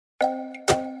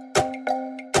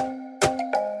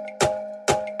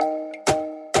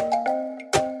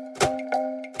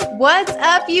What's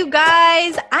up, you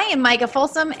guys? I am Micah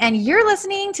Folsom, and you're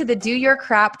listening to the Do Your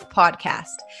Crap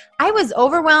podcast. I was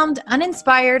overwhelmed,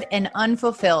 uninspired, and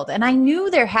unfulfilled, and I knew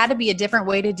there had to be a different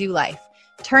way to do life.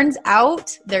 Turns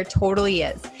out there totally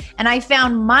is. And I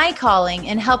found my calling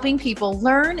in helping people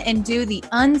learn and do the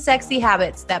unsexy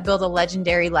habits that build a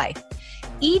legendary life.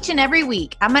 Each and every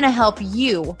week, I'm going to help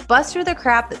you bust through the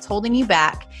crap that's holding you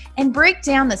back and break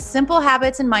down the simple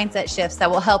habits and mindset shifts that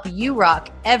will help you rock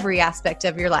every aspect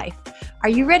of your life. Are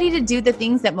you ready to do the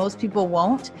things that most people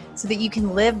won't so that you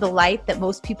can live the life that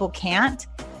most people can't?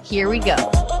 Here we go.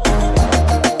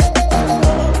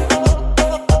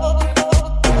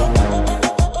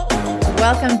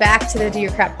 Welcome back to the Do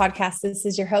Your Crap podcast. This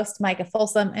is your host, Micah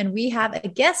Folsom, and we have a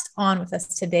guest on with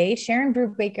us today, Sharon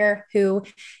Brubaker, who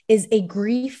is a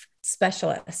grief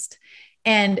specialist.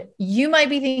 And you might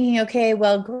be thinking, okay,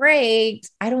 well, great.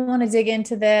 I don't want to dig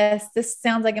into this. This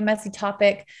sounds like a messy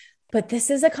topic, but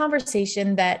this is a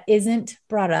conversation that isn't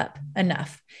brought up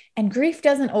enough. And grief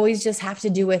doesn't always just have to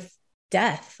do with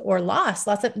death or loss.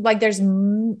 There's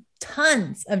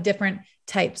tons of different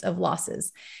types of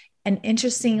losses. And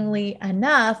interestingly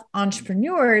enough,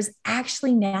 entrepreneurs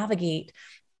actually navigate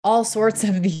all sorts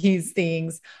of these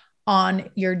things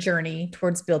on your journey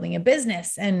towards building a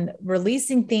business and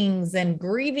releasing things and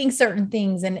grieving certain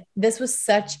things. And this was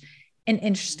such an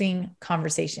interesting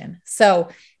conversation. So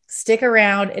stick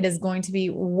around. It is going to be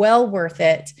well worth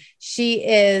it. She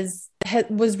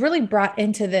was really brought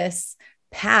into this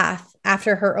path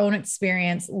after her own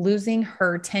experience losing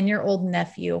her 10-year-old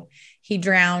nephew. He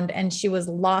drowned and she was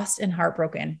lost and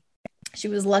heartbroken. She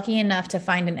was lucky enough to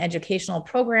find an educational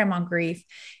program on grief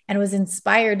and was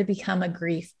inspired to become a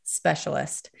grief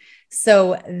specialist.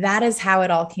 So that is how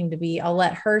it all came to be. I'll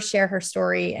let her share her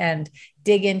story and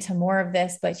dig into more of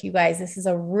this. But you guys, this is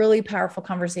a really powerful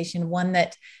conversation, one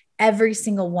that every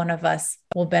single one of us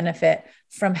will benefit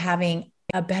from having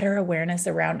a better awareness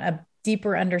around, a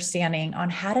deeper understanding on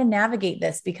how to navigate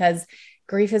this, because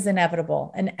grief is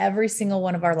inevitable in every single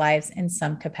one of our lives in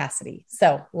some capacity.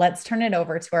 So let's turn it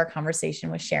over to our conversation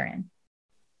with Sharon.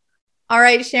 All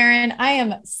right, Sharon, I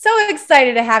am so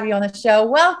excited to have you on the show.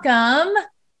 Welcome.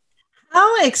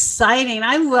 How exciting.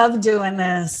 I love doing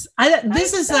this.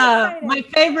 This is my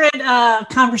favorite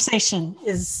conversation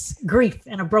is grief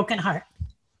and a broken heart.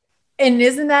 And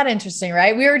isn't that interesting,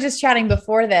 right? We were just chatting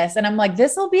before this and I'm like,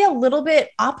 this will be a little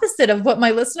bit opposite of what my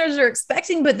listeners are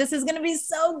expecting, but this is going to be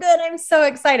so good. I'm so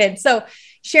excited. So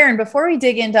Sharon, before we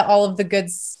dig into all of the good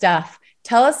stuff,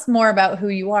 tell us more about who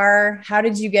you are. How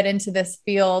did you get into this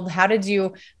field?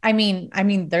 I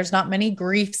mean, there's not many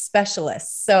grief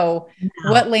specialists. So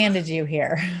What landed you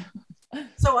here?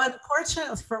 So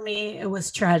unfortunately for me, it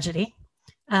was tragedy.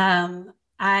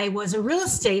 I was a real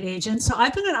estate agent. So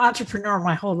I've been an entrepreneur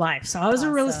my whole life. So I was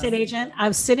a real estate agent. I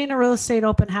was sitting in a real estate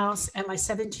open house and my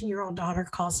 17-year-old daughter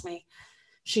calls me.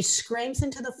 She screams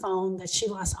into the phone that she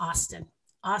lost Austin.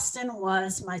 Austin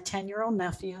was my 10-year-old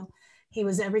nephew. He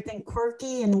was everything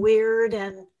quirky and weird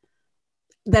and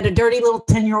that a dirty little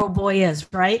 10-year-old boy is,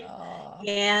 right?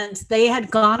 And they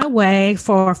had gone away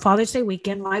for Father's Day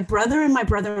weekend. My brother and my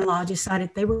brother-in-law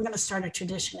decided they were going to start a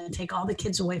tradition and take all the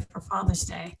kids away for Father's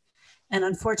Day. And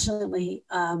unfortunately,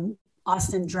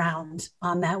 Austin drowned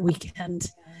on that weekend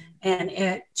and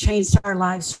it changed our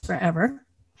lives forever.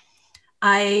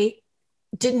 I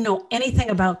didn't know anything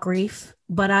about grief,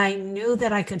 but I knew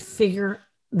that I could figure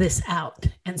this out.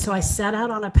 And so I set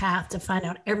out on a path to find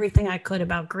out everything I could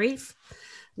about grief.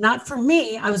 Not for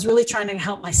me, I was really trying to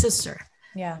help my sister.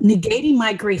 Yeah. Negating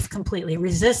my grief completely,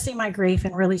 resisting my grief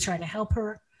and really trying to help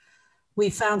her. We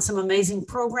found some amazing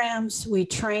programs, we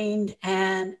trained,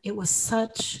 and it was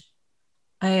such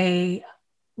a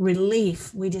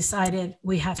relief. We decided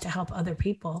we have to help other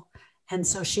people. And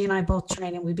so she and I both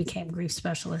trained and we became grief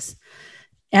specialists.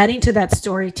 Adding to that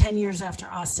story, 10 years after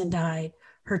Austin died,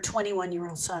 her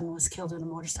 21-year-old son was killed in a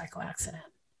motorcycle accident.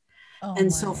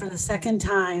 So for the second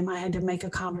time, I had to make a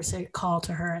call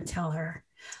to her and tell her.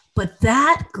 But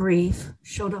that grief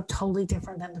showed up totally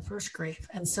different than the first grief.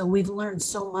 And so we've learned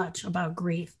so much about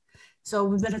grief. So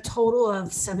we've been a total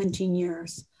of 17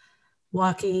 years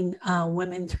walking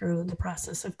women through the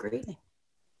process of grieving.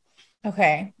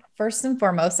 Okay. First and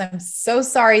foremost, I'm so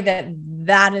sorry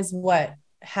that is what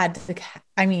had to,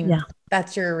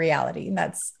 that's your reality. And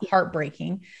that's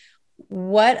heartbreaking.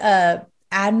 What a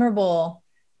admirable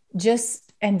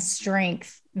and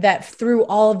strength that through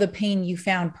all of the pain, you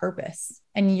found purpose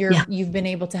and you've been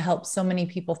able to help so many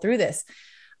people through this.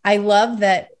 I love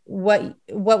that what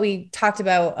we talked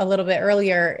about a little bit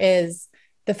earlier is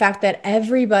the fact that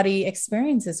everybody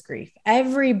experiences grief.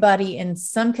 Everybody in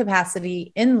some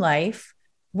capacity in life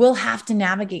will have to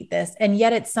navigate this. And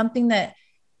yet it's something that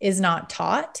is not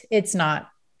taught. It's not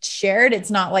shared.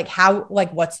 It's not like how,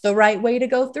 like, what's the right way to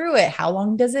go through it? How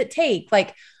long does it take?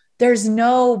 Like, there's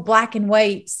no black and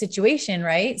white situation,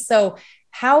 right? So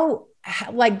how,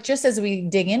 like, just as we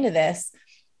dig into this,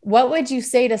 what would you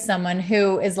say to someone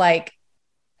who is like,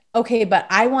 okay, but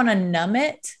I want to numb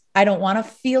it. I don't want to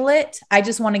feel it. I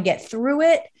just want to get through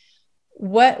it.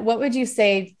 What would you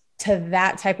say to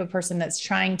that type of person that's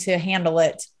trying to handle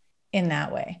it in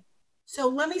that way? So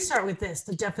let me start with this,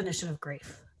 the definition of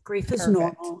grief. Grief is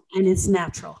normal and it's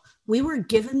natural. We were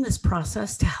given this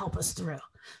process to help us through.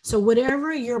 So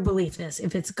whatever your belief is,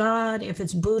 if it's God, if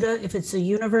it's Buddha, if it's the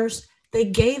universe, they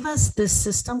gave us this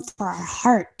system for our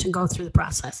heart to go through the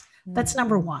process. That's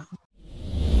number one.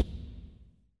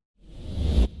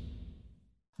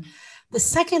 The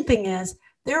second thing is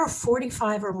there are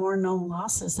 45 or more known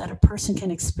losses that a person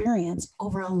can experience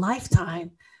over a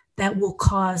lifetime that will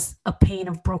cause a pain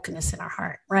of brokenness in our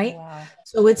heart, right? Wow.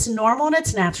 So it's normal and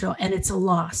it's natural and it's a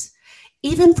loss.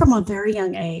 Even from a very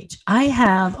young age, I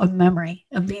have a memory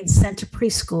of being sent to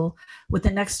preschool with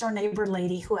the next door neighbor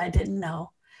lady who I didn't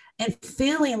know and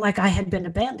feeling like I had been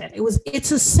abandoned.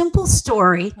 It's a simple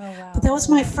story, but that was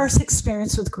my first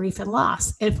experience with grief and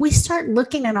loss. If we start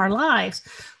looking at our lives,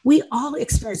 we all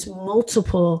experience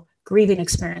multiple grieving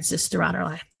experiences throughout our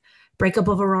life. Breakup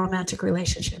of a romantic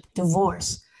relationship,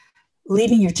 divorce,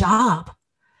 leaving your job,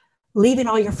 leaving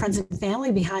all your friends and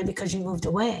family behind because you moved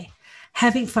away,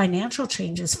 having financial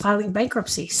changes, filing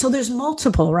bankruptcy. So there's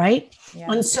multiple, right?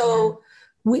 Yeah. And so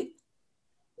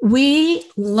we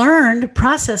learned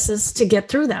processes to get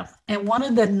through them. And one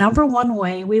of the number one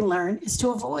way we learn is to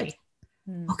avoid.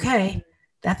 Okay,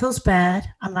 that feels bad.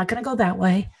 I'm not going to go that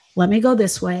way. Let me go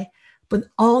this way. But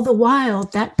all the while,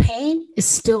 that pain is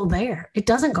still there. It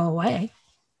doesn't go away.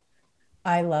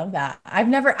 I love that. I've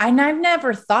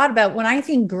never thought about, when I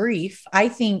think grief, I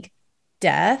think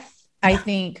death, I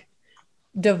think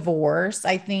divorce,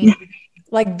 I think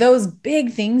like those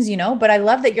big things, but I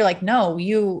love that you're like, no,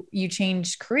 you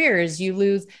change careers, you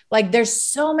lose, like, there's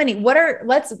so many.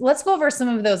 Let's go over some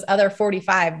of those other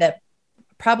 45 that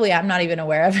probably I'm not even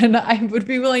aware of. And I would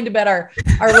be willing to bet our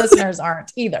listeners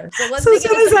aren't either. So let's as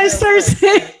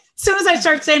soon as I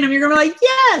start saying them, you're going to be like,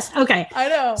 yes. Okay. I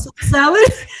know. So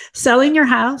selling your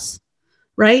house,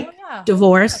 right? Oh, yeah.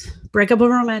 Divorce, breakup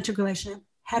of a romantic relationship,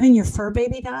 having your fur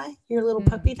baby die, your little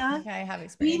puppy die. Okay, I have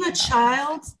experience. Being a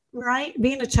child, right?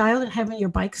 Being a child and having your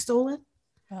bike stolen,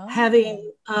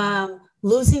 having,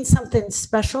 losing something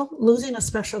special, losing a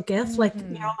special gift. Like,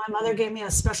 my mother gave me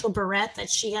a special beret that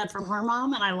she had from her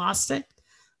mom and I lost it.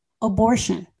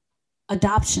 Abortion,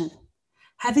 adoption,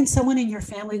 having someone in your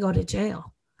family go to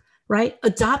jail. Right?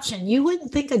 Adoption. You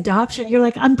wouldn't think adoption. You're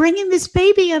like, I'm bringing this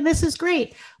baby and this is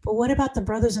great. But what about the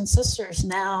brothers and sisters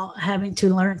now having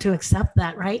to learn to accept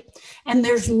that, right? And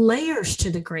there's layers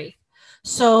to the grief.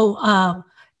 So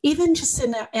even just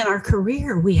in our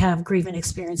career, we have grieving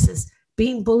experiences,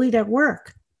 being bullied at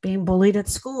work, being bullied at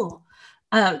school,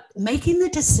 making the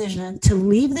decision to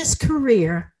leave this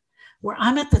career where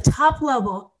I'm at the top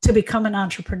level to become an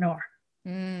entrepreneur.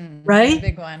 Right?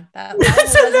 Big one. That will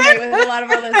resonate with a lot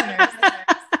of our listeners.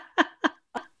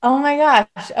 Oh my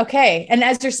gosh. Okay. And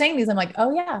as you're saying these, I'm like,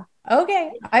 oh yeah.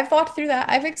 Okay. I've walked through that.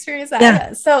 I've experienced that.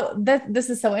 Yeah. So this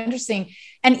is so interesting.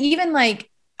 And even like,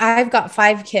 I've got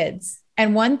 5 kids.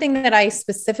 And one thing that I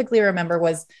specifically remember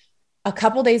was a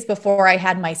couple days before I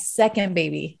had my second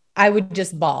baby, I would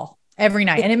just bawl every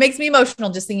night. And it makes me emotional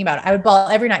just thinking about it. I would bawl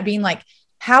every night being like,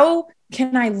 how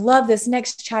can I love this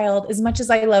next child as much as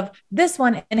I love this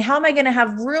one? And how am I going to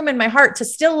have room in my heart to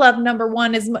still love number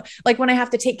one as much, like when I have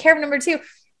to take care of number 2,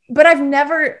 but I've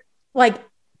never like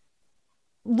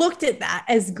looked at that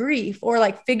as grief or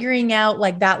like figuring out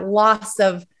like that loss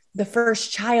of the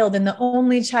first child and the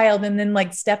only child, and then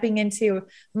like stepping into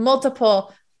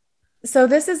multiple. So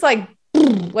this is like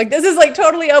this is like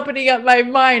totally opening up my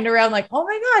mind around like, oh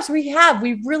my gosh,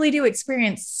 we really do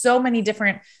experience so many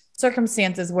different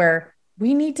circumstances where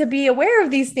we need to be aware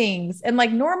of these things and like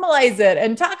normalize it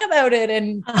and talk about it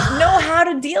and know how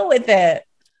to deal with it.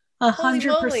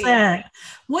 100%.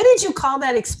 What did you call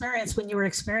that experience when you were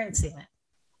experiencing it?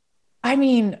 I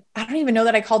mean, I don't even know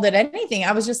that I called it anything.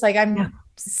 I was just like, I'm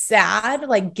sad,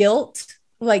 like guilt,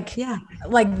 like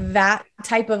that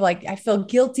type of like, I feel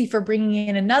guilty for bringing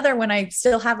in another when I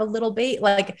still have a little baby.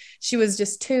 Like she was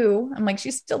just 2. I'm like,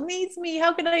 she still needs me.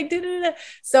 How can I do that?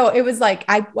 So it was like,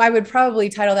 I would probably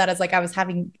title that as like, I was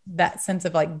having that sense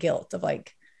of like guilt of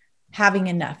like having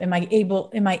enough. Am I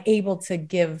able to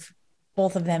give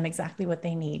both of them exactly what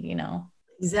they need, you know?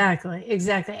 Exactly.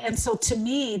 Exactly. And so to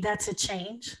me, that's a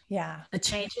change. Yeah. A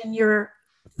change in your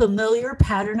familiar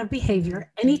pattern of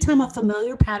behavior. Anytime a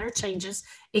familiar pattern changes,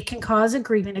 it can cause a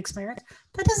grieving experience.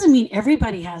 That doesn't mean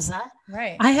everybody has that.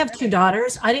 Right. I have two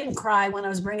daughters. I didn't cry when I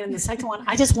was bringing in the second one.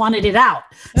 I just wanted it out.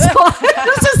 So I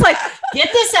was just like, get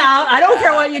this out. I don't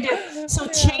care what you do. So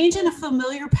change in a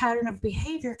familiar pattern of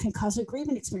behavior can cause a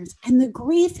grieving experience. And the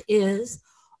grief is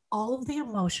all of the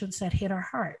emotions that hit our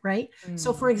heart, right?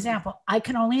 So for example, I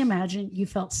can only imagine you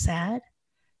felt sad,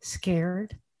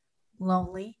 scared,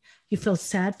 lonely. You feel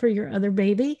sad for your other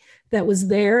baby that was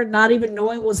there, not even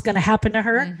knowing what was going to happen to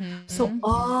her. So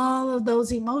all of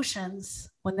those emotions,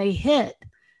 when they hit,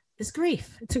 is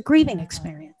grief. It's a grieving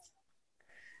experience.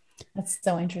 That's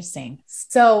so interesting.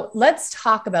 So let's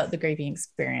talk about the grieving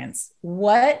experience.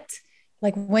 What,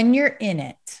 like when you're in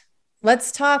it,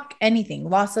 let's talk anything,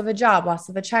 loss of a job, loss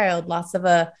of a child, loss of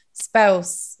a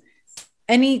spouse,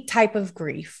 any type of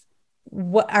grief.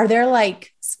 What are there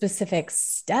like specific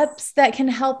steps that can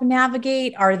help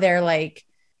navigate? Are there like,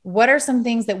 what are some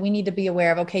things that we need to be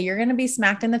aware of? Okay, you're going to be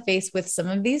smacked in the face with some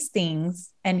of these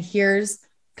things, and here's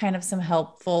kind of some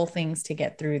helpful things to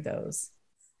get through those.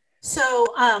 So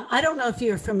I don't know if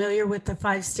you're familiar with the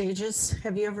 5 stages.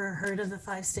 Have you ever heard of the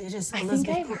 5 stages? I think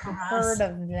I've heard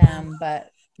of them,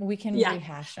 but we can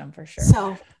rehash them for sure.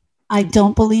 So I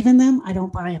don't believe in them. I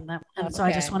don't buy in them. And so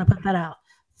I just want to put that out.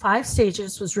 5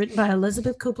 Stages was written by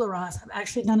Elizabeth Kubler-Ross. I've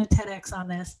actually done a TEDx on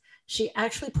this. She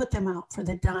actually put them out for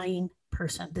the dying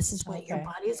person. This is what your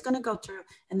body is going to go through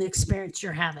and the experience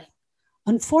you're having.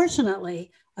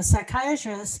 Unfortunately, a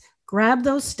psychiatrist grabbed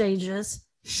those stages,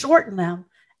 shortened them,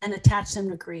 and attached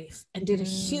them to grief, and did a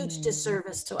huge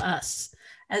disservice to us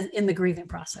as in the grieving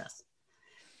process.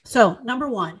 So number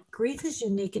 1, grief is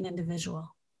unique and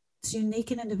individual. It's unique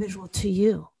and individual to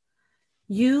you.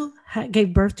 You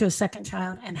gave birth to a second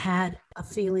child and had a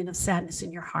feeling of sadness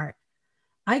in your heart.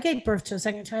 I gave birth to a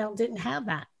second child, didn't have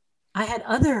that. I had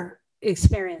other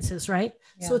experiences, right?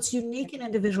 Yeah. So it's unique and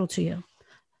individual to you.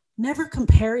 Never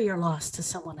compare your loss to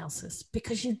someone else's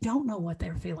because you don't know what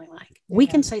they're feeling like. Yeah. We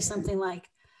can say something like,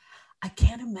 I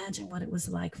can't imagine what it was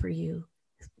like for you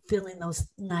feeling those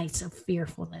nights of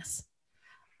fearfulness.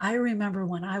 I remember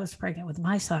when I was pregnant with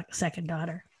my second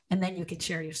daughter, and then you can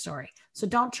share your story. So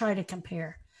don't try to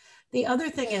compare. The other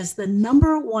thing is the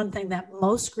number 1 thing that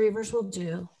most grievers will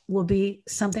do will be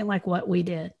something like what we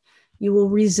did. You will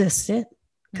resist it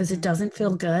because it doesn't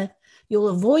feel good. You'll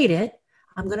avoid it.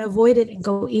 I'm going to avoid it and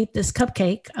go eat this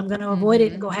cupcake. I'm going to avoid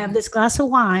it and go have this glass of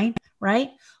wine,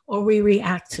 right? Or we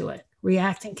react to it.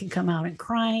 Reacting can come out in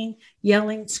crying,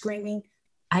 yelling, screaming,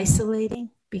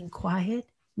 isolating, being quiet,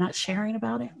 not sharing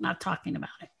about it, not talking about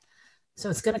it. So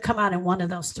it's going to come out in one of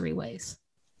those 3 ways.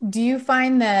 Do you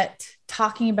find that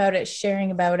talking about it,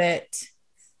 sharing about it,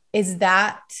 is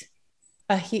that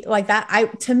like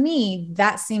that? To me,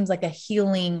 that seems like a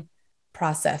healing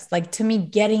process. Like to me,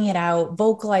 getting it out,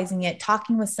 vocalizing it,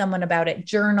 talking with someone about it,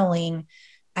 journaling.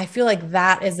 I feel like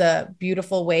that is a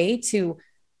beautiful way to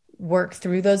work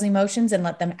through those emotions and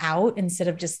let them out instead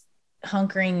of just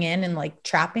hunkering in and like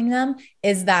trapping them.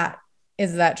 Is that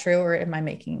true, or am I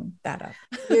making that up?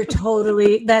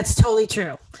 That's totally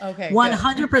true. Okay.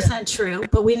 100% true,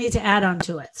 but we need to add on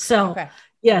to it. So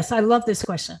yes, I love this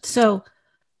question. So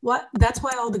that's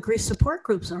why all the grief support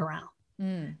groups are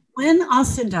around. When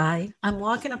Austin died, I'm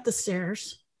walking up the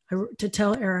stairs to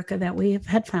tell Erica that we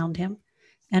had found him.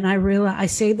 And I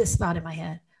say this thought in my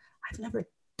head, I've never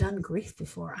done grief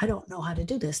before. I don't know how to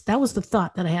do this. That was the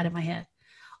thought that I had in my head.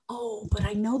 Oh, but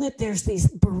I know that there's these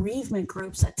bereavement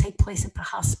groups that take place at the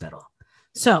hospital.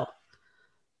 So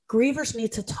grievers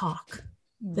need to talk.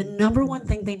 The number 1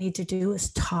 thing they need to do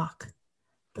is talk.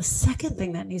 The second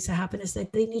thing that needs to happen is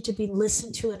that they need to be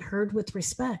listened to and heard with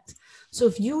respect. So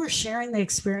if you were sharing the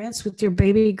experience with your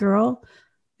baby girl,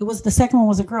 the second one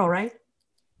was a girl, right?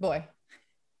 Boy.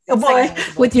 A boy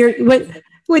with your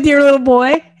little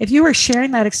boy. If you were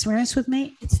sharing that experience with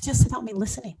me, it's just about me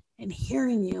listening and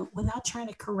hearing you without trying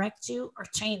to correct you or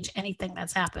change anything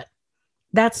that's happened.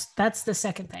 That's the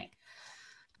second thing.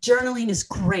 Journaling is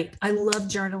great. I love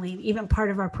journaling. Even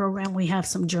part of our program, we have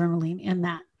some journaling in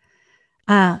that.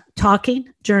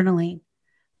 Talking, journaling.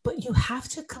 But you have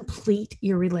to complete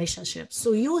your relationship.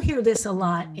 So you'll hear this a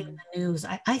lot in the news.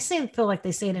 I feel like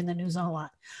they say it in the news a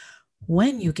lot.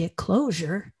 When you get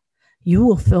closure, you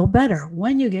will feel better.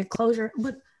 When you get closure,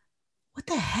 but what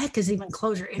the heck is even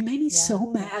closure? It made me so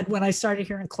mad when I started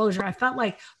hearing closure. I felt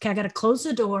like, okay, I got to close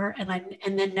the door and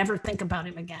then never think about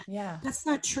him again. Yeah. That's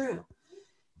not true.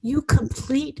 You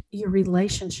complete your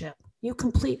relationship.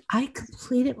 I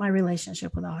completed my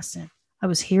relationship with Austin. I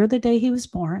was here the day he was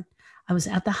born. I was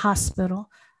at the hospital.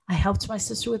 I helped my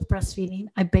sister with breastfeeding.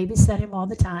 I babysat him all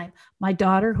the time. My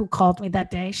daughter, who called me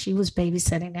that day, she was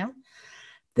babysitting him.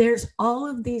 There's all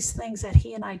of these things that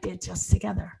he and I did just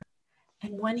together.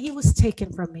 And when he was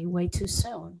taken from me way too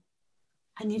soon,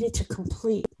 I needed to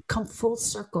come full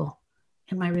circle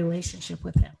in my relationship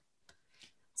with him.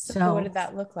 So what did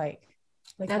that look like?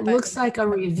 That looks like a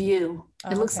review.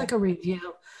 It looks like a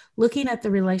review. Looking at the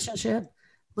relationship,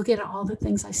 looking at all the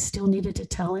things I still needed to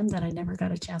tell him that I never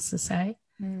got a chance to say,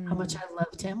 how much I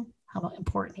loved him, how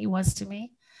important he was to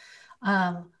me.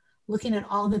 Looking at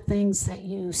all the things that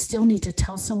you still need to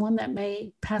tell someone that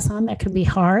may pass on, that can be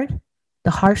hard,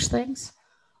 the harsh things,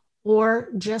 or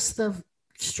just the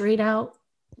straight out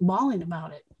bawling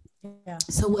about it. Yeah.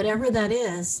 So whatever that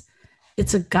is,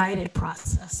 it's a guided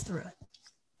process through it.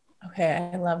 Okay.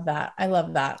 I love that. I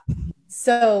love that.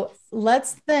 So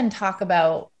let's then talk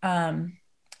about, I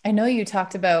know you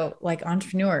talked about like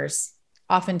entrepreneurs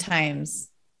oftentimes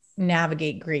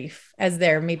navigate grief as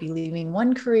they're maybe leaving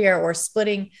one career or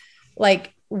splitting.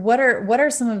 Like, what are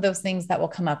some of those things that will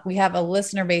come up? We have a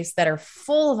listener base that are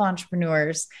full of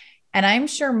entrepreneurs, and I'm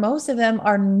sure most of them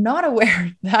are not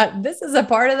aware that this is a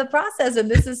part of the process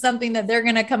and this is something that they're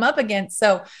going to come up against.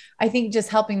 So I think just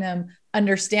helping them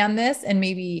understand this and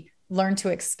maybe learn to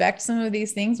expect some of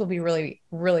these things will be really,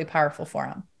 really powerful for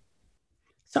them.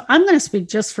 So I'm going to speak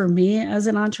just for me as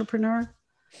an entrepreneur,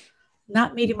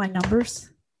 not meeting my numbers,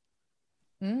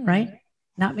 right?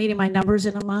 Not meeting my numbers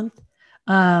in a month,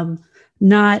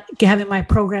 not having my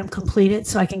program completed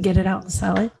so I can get it out and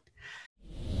sell it.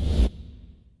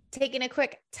 Taking a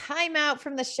quick time out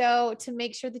from the show to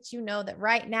make sure that you know that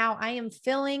right now I am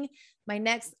filling my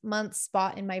next month's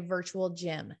spot in my virtual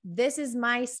gym. This is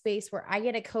my space where I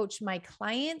get to coach my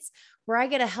clients, where I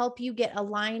get to help you get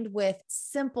aligned with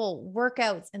simple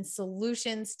workouts and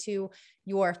solutions to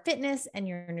your fitness and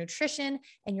your nutrition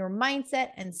and your mindset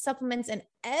and supplements and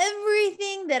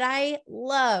everything that I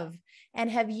love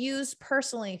and have used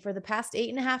personally for the past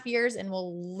 8.5 years and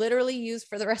will literally use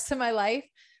for the rest of my life.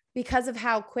 Because of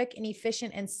how quick and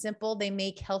efficient and simple they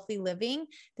make healthy living.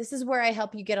 This is where I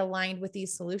help you get aligned with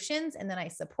these solutions. And then I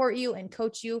support you and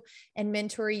coach you and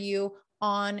mentor you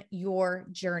on your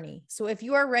journey. So if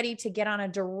you are ready to get on a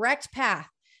direct path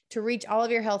to reach all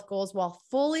of your health goals while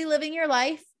fully living your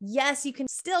life, yes, you can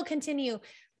still continue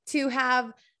to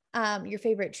have your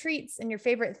favorite treats and your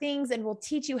favorite things, and we'll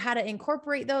teach you how to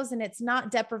incorporate those. And it's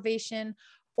not deprivation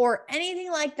or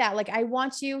anything like that. Like, I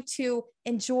want you to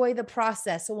enjoy the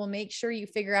process. So we'll make sure you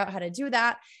figure out how to do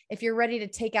that. If you're ready to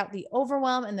take out the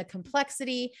overwhelm and the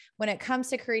complexity when it comes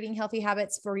to creating healthy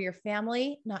habits for your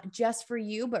family, not just for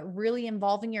you, but really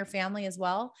involving your family as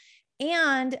well.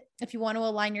 And if you want to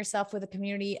align yourself with a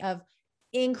community of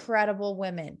incredible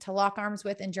women to lock arms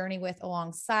with and journey with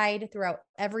alongside throughout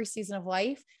every season of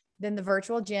life, then the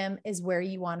virtual gym is where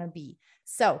you want to be.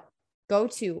 So go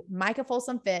to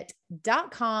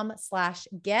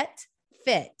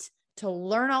micahfolsomfit.com/getfit to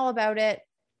learn all about it.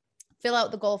 Fill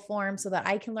out the goal form so that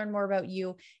I can learn more about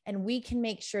you and we can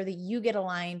make sure that you get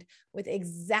aligned with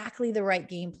exactly the right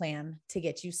game plan to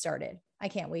get you started. I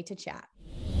can't wait to chat.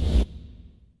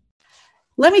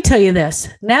 Let me tell you this,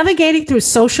 navigating through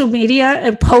social media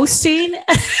and posting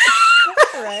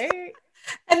right.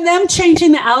 and them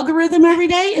changing the algorithm every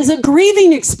day is a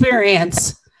grieving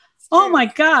experience. Oh my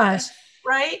gosh.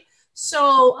 Right.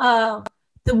 So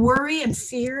the worry and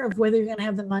fear of whether you're going to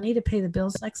have the money to pay the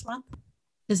bills next month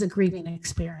is a grieving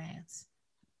experience.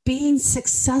 Being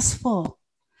successful,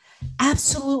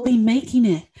 absolutely making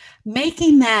it,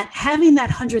 having that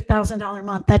 $100,000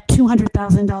 month, that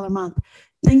 $200,000 month,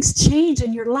 things change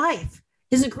in your life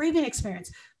is a grieving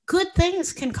experience. Good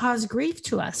things can cause grief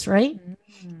to us, right?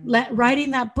 Mm-hmm. Writing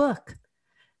that book,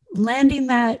 landing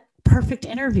that perfect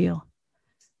interview,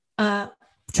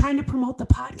 trying to promote the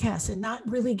podcast and not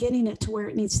really getting it to where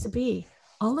it needs to be.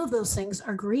 All of those things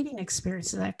are grieving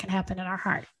experiences that can happen in our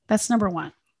heart. That's number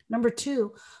one. Number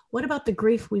two, what about the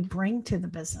grief we bring to the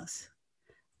business?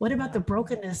 What about the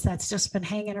brokenness that's just been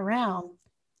hanging around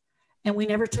and we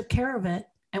never took care of it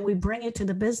and we bring it to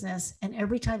the business? And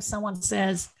every time someone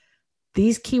says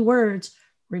these key words,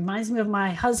 reminds me of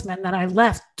my husband that I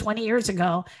left 20 years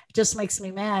ago, it just makes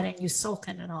me mad, and you sulk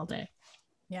in it all day.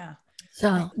 Yeah.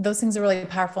 So those things are really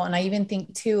powerful. And I even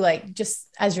think too, like, just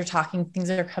as you're talking, things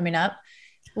that are coming up,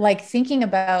 like thinking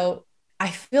about, I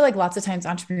feel like lots of times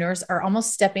entrepreneurs are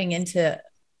almost stepping into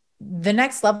the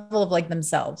next level of like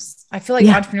themselves. I feel like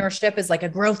entrepreneurship is like a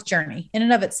growth journey in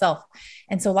and of itself.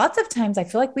 And so lots of times I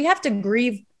feel like we have to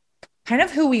grieve kind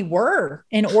of who we were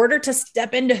in order to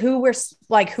step into who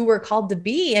we're called to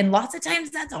be. And lots of times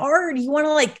that's hard. You want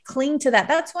to like cling to that.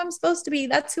 That's who I'm supposed to be.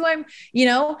 That's who I'm,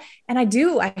 and I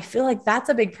feel like that's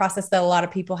a big process that a lot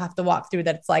of people have to walk through,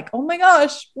 that it's like, oh my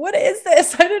gosh, what is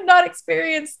this? I did not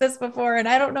experience this before. And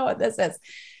I don't know what this is.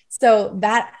 So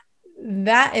that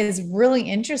is really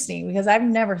interesting, because I've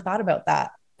never thought about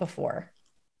that before.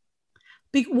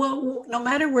 Well, no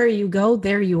matter where you go,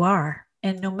 there you are.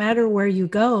 And no matter where you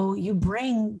go, you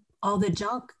bring all the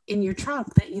junk in your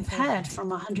trunk that you've had from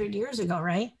 100 years ago,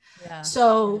 right? Yeah.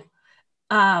 So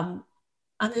I'm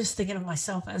just thinking of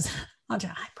myself as, I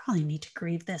probably need to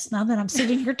grieve this now that I'm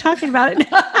sitting here talking about it.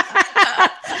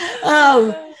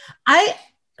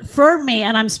 For me,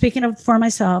 and I'm speaking for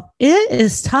myself, it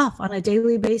is tough on a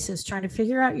daily basis trying to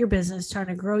figure out your business, trying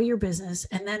to grow your business.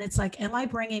 And then it's like, am I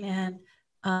bringing in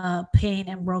pain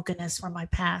and brokenness from my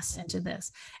past into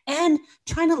this, and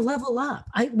trying to level up?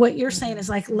 What you're saying is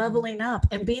like leveling up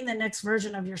and being the next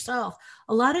version of yourself.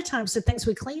 A lot of times the things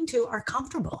we cling to are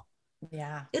comfortable.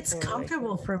 Yeah. It's totally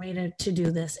comfortable for me to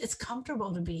do this. It's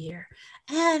comfortable to be here.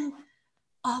 And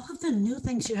all of the new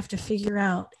things you have to figure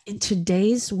out in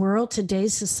today's world,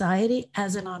 today's society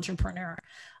as an entrepreneur.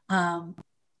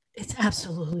 It's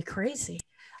absolutely crazy.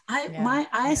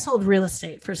 I sold real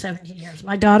estate for 17 years.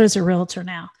 My daughter's a realtor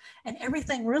now, and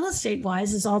everything real estate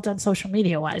wise is all done social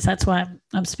media wise. That's why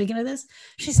I'm speaking of this.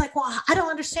 She's like, well, I don't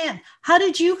understand. How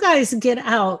did you guys get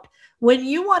out when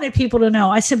you wanted people to know?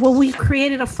 I said, well, we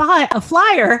created a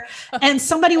flyer, and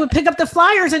somebody would pick up the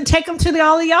flyers and take them to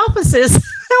all the offices.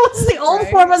 That was the old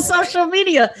form of social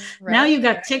media. Right. Now you've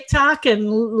got TikTok and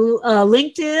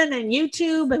LinkedIn and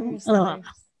YouTube and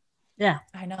yeah,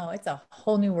 I know, it's a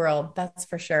whole new world. That's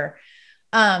for sure.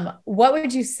 What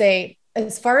would you say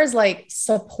as far as like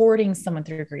supporting someone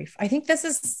through grief? I think this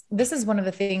is one of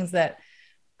the things that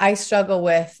I struggle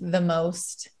with the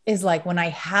most, is like when I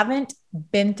haven't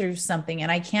been through something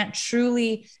and I can't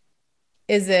truly,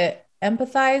 is it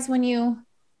empathize when you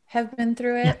have been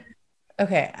through it? Yeah.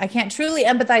 Okay. I can't truly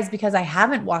empathize because I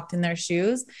haven't walked in their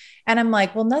shoes. And I'm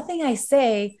like, well, nothing I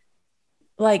say,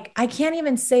 like, I can't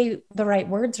even say the right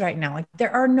words right now. Like,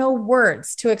 there are no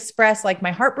words to express like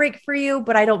my heartbreak for you,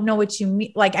 but I don't know what you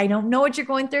mean. Like, I don't know what you're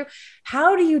going through.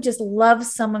 How do you just love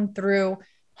someone through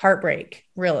heartbreak?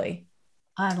 Really?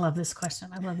 I love this question.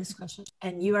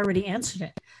 And you already answered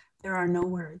it. There are no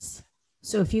words.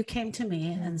 So if you came to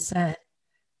me and said,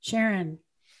 Sharon,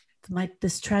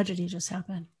 this tragedy just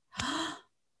happened.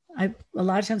 A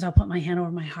lot of times I'll put my hand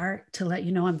over my heart to let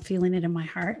you know I'm feeling it in my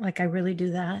heart. Like I really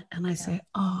do that. And I say,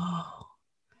 oh,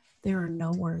 there are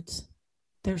no words.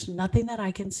 There's nothing that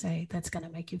I can say that's going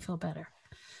to make you feel better.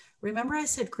 Remember, I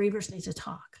said grievers need to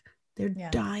talk. They're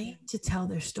dying to tell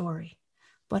their story.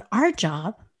 But our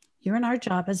job, our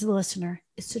job as a listener,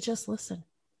 is to just listen.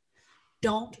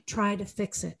 Don't try to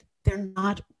fix it. They're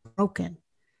not broken.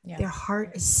 Yeah. Their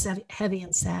heart is heavy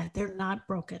and sad. They're not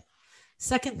broken.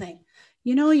 Second thing,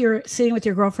 you're sitting with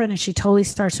your girlfriend and she totally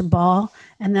starts to bawl.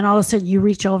 And then all of a sudden you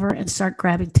reach over and start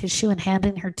grabbing tissue and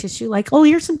handing her tissue. Like, oh,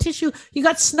 here's some tissue. You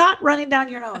got snot running down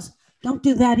your nose. Don't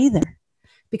do that either.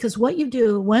 Because what you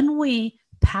do when we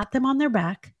pat them on their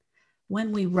back,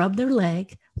 when we rub their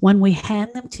leg, when we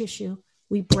hand them tissue,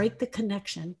 we break the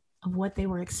connection of what they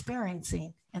were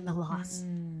experiencing and the loss.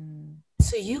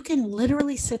 So you can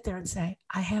literally sit there and say,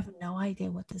 I have no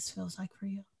idea what this feels like for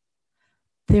you.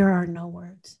 There are no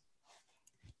words.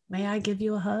 May I give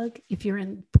you a hug? If you're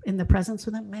in the presence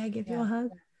with them, may I give you a hug?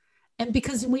 And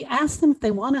because we ask them if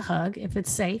they want a hug, if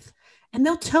it's safe, and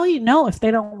they'll tell you no if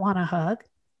they don't want a hug.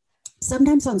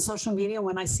 Sometimes on social media,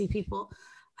 when I see people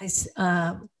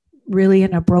really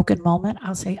in a broken moment,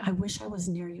 I'll say, I wish I was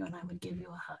near you and I would give you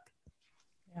a hug.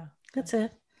 Yeah, that's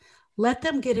it. Let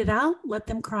them get it out. Let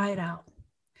them cry it out.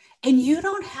 And you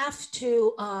don't have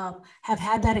to have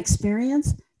had that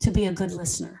experience to be a good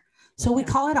listener. So we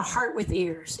call it a heart with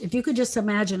ears. If you could just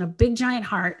imagine a big giant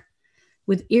heart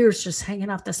with ears just hanging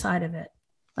off the side of it.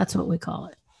 That's what we call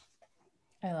it.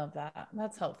 I love that.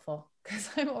 That's helpful, because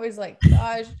I'm always like,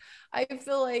 gosh, I just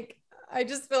feel like,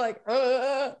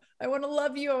 I want to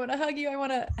love you. I want to hug you. I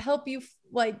want to help you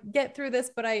like get through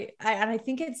this. But I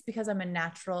think it's because I'm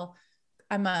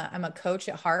a coach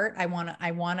at heart. I want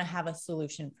to have a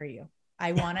solution for you.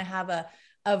 I want to have a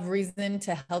reason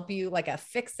to help you, like a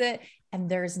fix it. And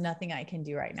there's nothing I can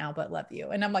do right now but love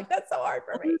you. And I'm like, that's so hard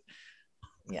for me.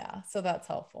 Yeah. So that's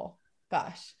helpful.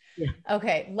 Gosh. Yeah.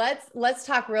 Okay. Let's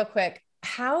talk real quick.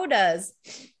 How does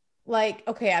I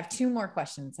have two more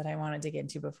questions that I want to dig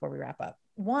into before we wrap up.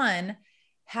 One,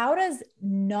 how does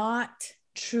not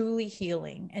truly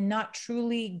healing and not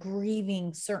truly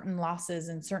grieving certain losses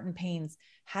and certain pains,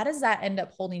 how does that end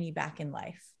up holding you back in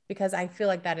life? Because I feel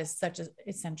like that is such an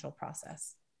essential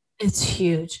process. It's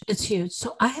huge. It's huge.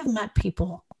 So I have met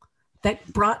people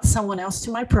that brought someone else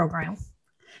to my program,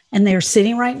 and they're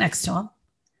sitting right next to them.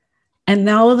 And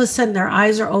now all of a sudden their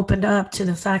eyes are opened up to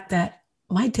the fact that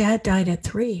my dad died at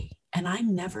 3 and I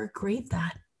never grieved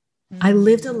that. Mm-hmm. I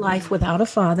lived a life without a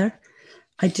father.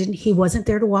 He wasn't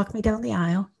there to walk me down the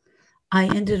aisle. I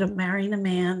ended up marrying a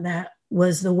man that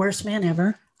was the worst man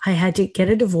ever. I had to get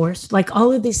a divorce. Like,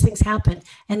 all of these things happened.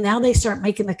 And now they start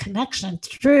making the connection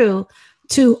through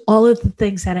to all of the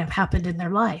things that have happened in their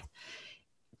life.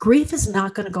 Grief is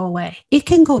not going to go away. It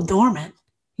can go dormant.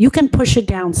 You can push it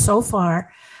down so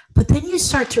far, but then you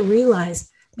start to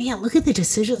realize, man, look at the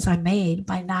decisions I made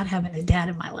by not having a dad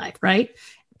in my life, right?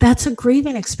 That's a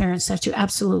grieving experience that you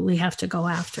absolutely have to go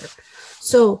after.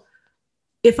 So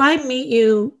if I meet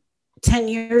you 10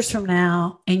 years from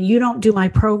now and you don't do my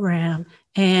program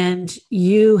and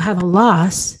you have a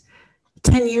loss,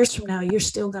 10 years from now, you're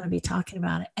still going to be talking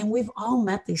about it. And we've all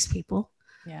met these people.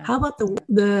 Yeah. How about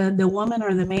the woman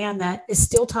or the man that is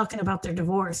still talking about their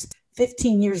divorce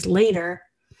 15 years later,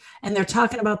 and they're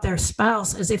talking about their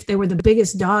spouse as if they were the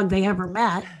biggest dog they ever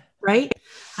met, right?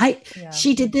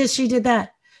 She did this, she did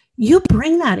that. You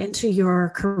bring that into your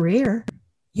career.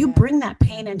 You bring that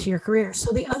pain into your career.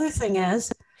 So the other thing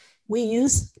is, we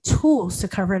use tools to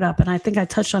cover it up. And I think I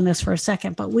touched on this for a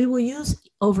second, but we will use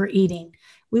overeating.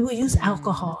 We will use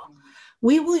alcohol.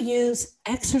 We will use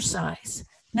exercise.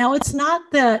 Now, it's not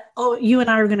that, oh, you and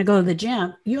I are going to go to the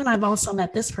gym. You and I have also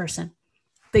met this person.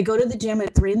 They go to the gym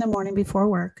at 3 a.m. before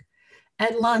work.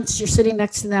 At lunch, you're sitting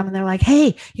next to them and they're like,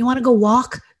 hey, you want to go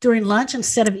walk during lunch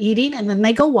instead of eating? And then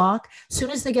they go walk. As soon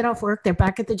as they get off work, they're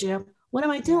back at the gym. What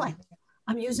am I doing?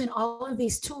 I'm using all of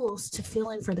these tools to fill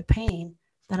in for the pain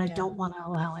that I don't want to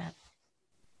allow in.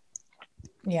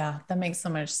 Yeah, that makes so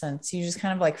much sense. You just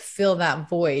kind of like fill that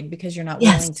void because you're not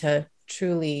willing to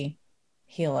truly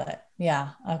heal it.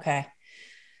 Yeah. Okay.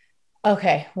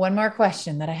 Okay. One more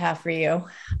question that I have for you.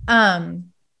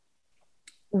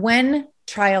 When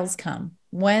trials come,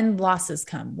 when losses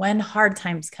come, when hard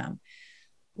times come,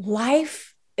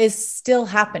 life is still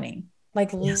happening.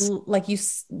 Like you,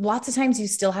 lots of times you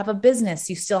still have a business,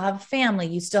 you still have a family,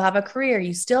 you still have a career,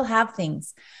 you still have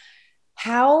things.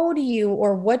 How do you,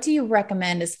 or what do you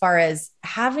recommend as far as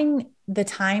having the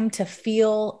time to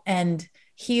feel and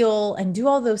heal and do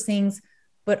all those things,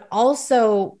 but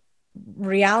also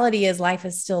reality is life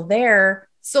is still there.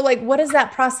 So like, what does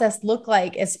that process look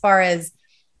like as far as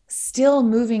still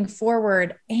moving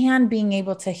forward and being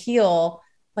able to heal?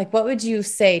 Like, what would you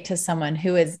say to someone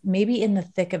who is maybe in the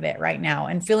thick of it right now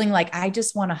and feeling like, I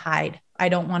just want to hide. I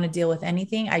don't want to deal with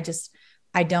anything.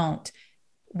 I don't.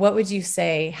 What would you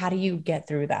say? How do you get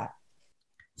through that?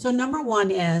 So number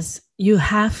one is you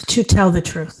have to tell the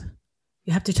truth.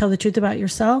 You have to tell the truth about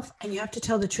yourself, and you have to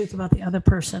tell the truth about the other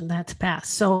person that's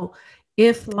passed. So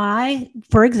if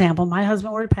for example, my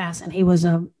husband were to pass and he was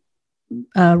a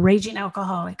raging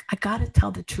alcoholic, I got to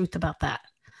tell the truth about that.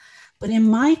 But in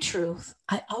my truth,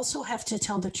 I also have to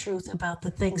tell the truth about the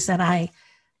things that I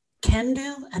can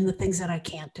do and the things that I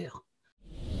can't do.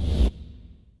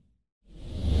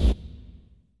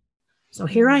 So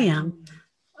here I am.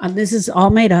 This is all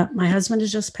made up. My husband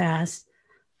has just passed.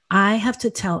 I have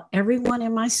to tell everyone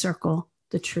in my circle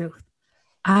the truth.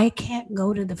 I can't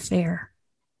go to the fair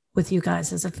with you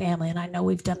guys as a family. And I know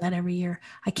we've done that every year.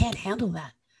 I can't handle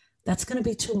that. That's going to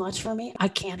be too much for me. I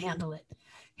can't handle it.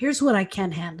 Here's what I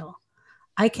can handle.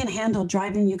 I can handle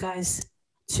driving you guys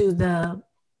to the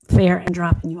fair and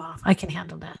dropping you off. I can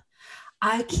handle that.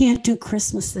 I can't do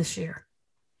Christmas this year.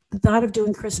 The thought of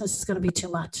doing Christmas is going to be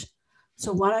too much.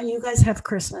 So why don't you guys have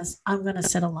Christmas? I'm going to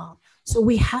sit alone. So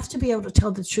we have to be able to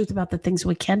tell the truth about the things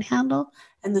we can handle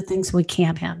and the things we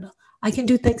can't handle. I can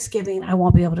do Thanksgiving. I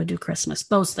won't be able to do Christmas.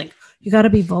 Those things. You got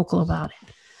to be vocal about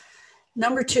it.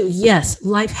 Number two, yes,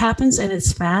 life happens and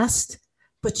it's fast,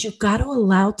 but you've got to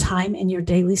allow time in your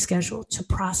daily schedule to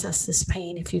process this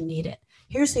pain if you need it.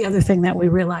 Here's the other thing that we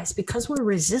realize. Because we're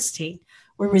resisting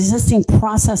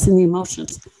processing the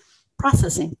emotions,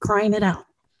 crying it out.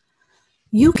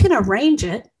 You can arrange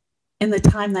it in the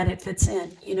time that it fits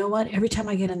in. You know what? Every time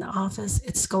I get in the office,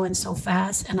 it's going so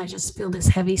fast and I just feel this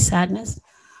heavy sadness.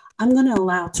 I'm going to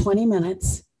allow 20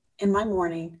 minutes in my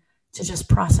morning to just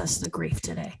process the grief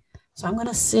today. So I'm going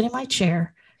to sit in my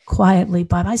chair quietly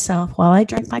by myself while I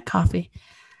drink my coffee,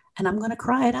 and I'm going to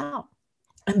cry it out.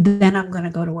 And then I'm going to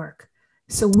go to work.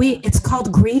 So it's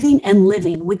called grieving and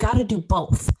living. We got to do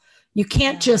both. You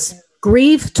can't just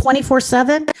grieve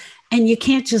 24/7, and you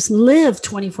can't just live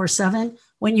 24/7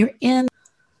 when you're in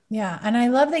Yeah. And I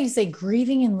love that you say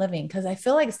grieving and living, because I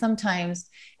feel like sometimes,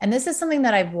 and this is something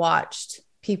that I've watched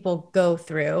people go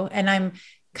through, and I'm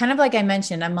kind of like I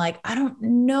mentioned, I'm like, I don't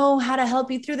know how to help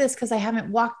you through this because I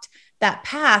haven't walked that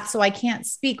path. So I can't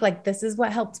speak like this is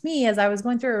what helped me as I was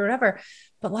going through or whatever.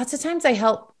 But lots of times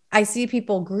I see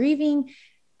people grieving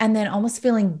and then almost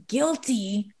feeling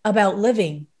guilty about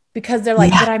living because they're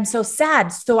like, but I'm so sad.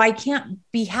 So I can't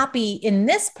be happy in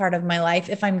this part of my life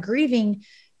if I'm grieving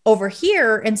over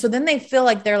here. And so then they feel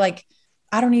like they're like,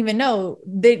 I don't even know.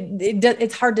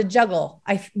 It's hard to juggle.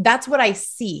 That's what I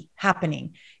see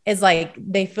happening is like,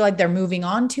 they feel like they're moving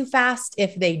on too fast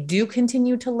if they do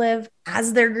continue to live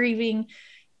as they're grieving.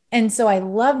 And so I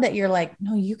love that you're like,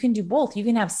 no, you can do both. You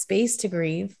can have space to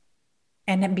grieve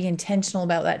and then be intentional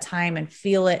about that time and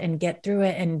feel it and get through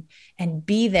it and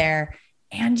be there.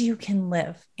 And you can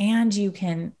live and you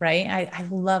can, right? I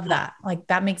love that. Like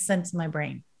that makes sense in my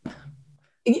brain.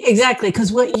 Exactly.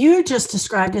 Because what you just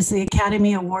described is the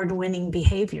Academy Award winning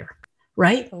behavior,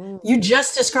 right? Ooh. You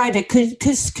just described it.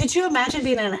 Could you imagine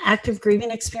being in an active grieving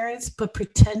experience, but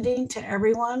pretending to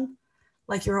everyone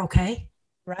like you're okay?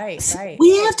 Right.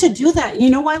 We have to do that. You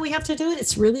know why we have to do it?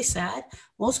 It's really sad.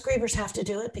 Most grievers have to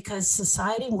do it because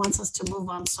society wants us to move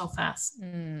on so fast.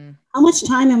 How much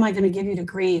time am I going to give you to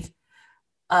grieve?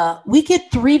 We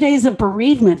get 3 days of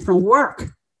bereavement from work.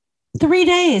 3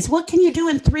 days. What can you do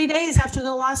in 3 days after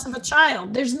the loss of a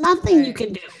child? There's nothing you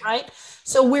can do, right?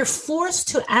 So we're forced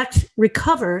to act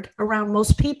recovered around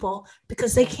most people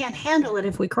because they can't handle it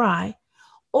if we cry.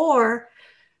 Or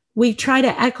we try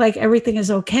to act like everything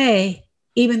is okay,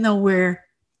 even though we're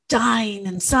dying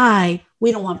inside.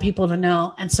 We don't want people to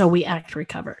know. And so we act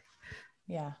recovered.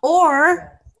 Yeah.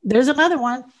 Or there's another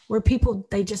one where people,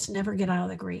 they just never get out of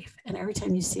the grief. And every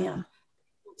time you see them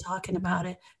talking about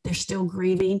it, they're still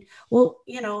grieving. Well,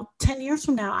 10 years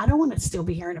from now, I don't want to still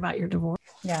be hearing about your divorce.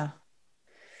 Yeah.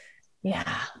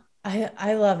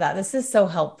 I love that. This is so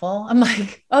helpful. I'm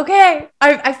like, okay,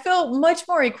 I feel much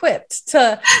more equipped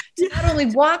to not only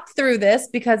walk through this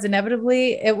because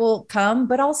inevitably it will come,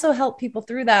 but also help people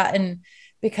through that. And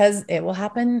because it will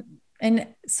happen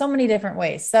in so many different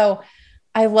ways. So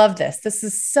I love this. This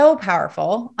is so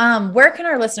powerful. Where can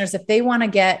our listeners, if they want to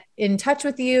get in touch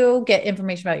with you, get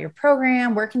information about your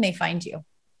program, where can they find you?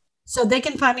 So they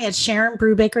can find me at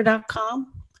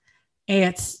SharonBrubaker.com.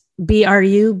 It's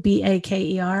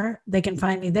BRUBAKER. They can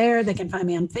find me there. They can find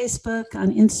me on Facebook,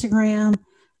 on Instagram,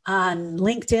 on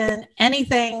LinkedIn,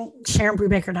 anything,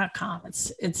 SharonBrubaker.com.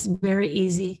 It's very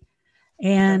easy.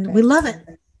 And we love it.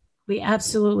 We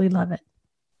absolutely love it.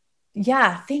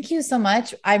 Yeah. Thank you so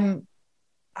much. I'm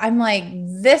like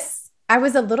this. I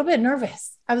was a little bit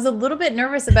nervous.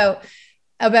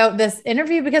 About this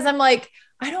interview because I'm like,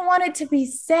 I don't want it to be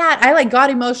sad. I like got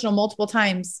emotional multiple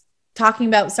times talking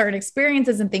about certain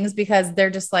experiences and things because they're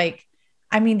just like,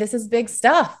 I mean, this is big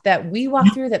stuff that we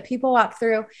walk through, that people walk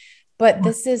through, but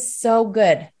this is so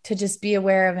good to just be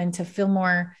aware of and to feel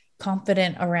more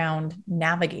confident around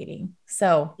navigating.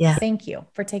 So Thank you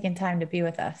for taking time to be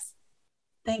with us.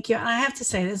 Thank you. I have to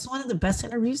say, this is one of the best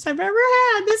interviews I've ever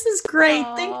had. This is great.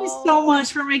 Aww. Thank you so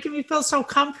much for making me feel so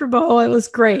comfortable. It was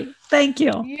great. Thank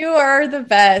you. You are the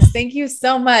best. Thank you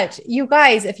so much. You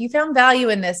guys, if you found value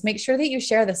in this, make sure that you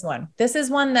share this one. This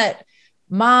is one that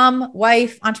mom,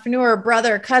 wife, entrepreneur,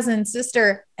 brother, cousin,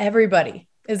 sister, everybody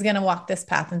is going to walk this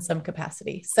path in some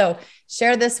capacity. So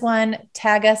share this one,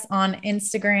 tag us on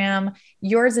Instagram.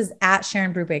 Yours is at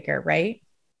Sharon Brubaker, right?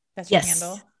 That's your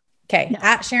handle. Okay. Yeah.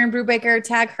 At Sharon Brubaker,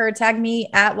 tag her, tag me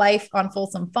at Life on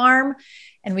Folsom Farm,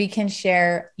 and we can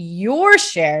share your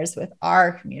shares with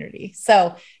our community.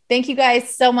 So thank you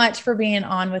guys so much for being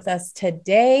on with us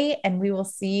today, and we will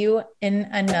see you in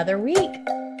another week.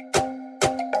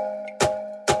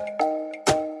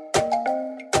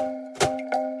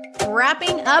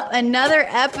 Wrapping up another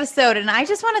episode, and I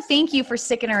just want to thank you for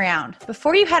sticking around.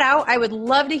 Before you head out, I would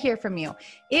love to hear from you.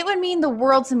 It would mean the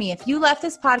world to me if you left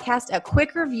this podcast a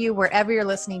quick review wherever you're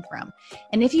listening from.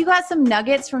 And if you got some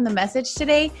nuggets from the message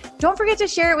today, don't forget to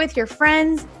share it with your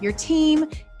friends, your team,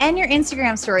 and your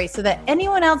Instagram story so that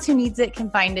anyone else who needs it can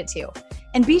find it too.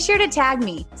 And be sure to tag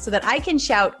me so that I can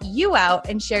shout you out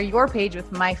and share your page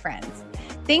with my friends.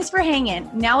 Thanks for hanging.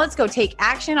 Now let's go take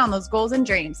action on those goals and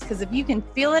dreams, because if you can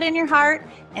feel it in your heart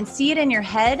and see it in your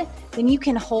head, then you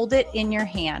can hold it in your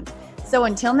hand. So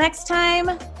until next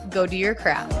time, go do your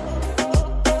crap.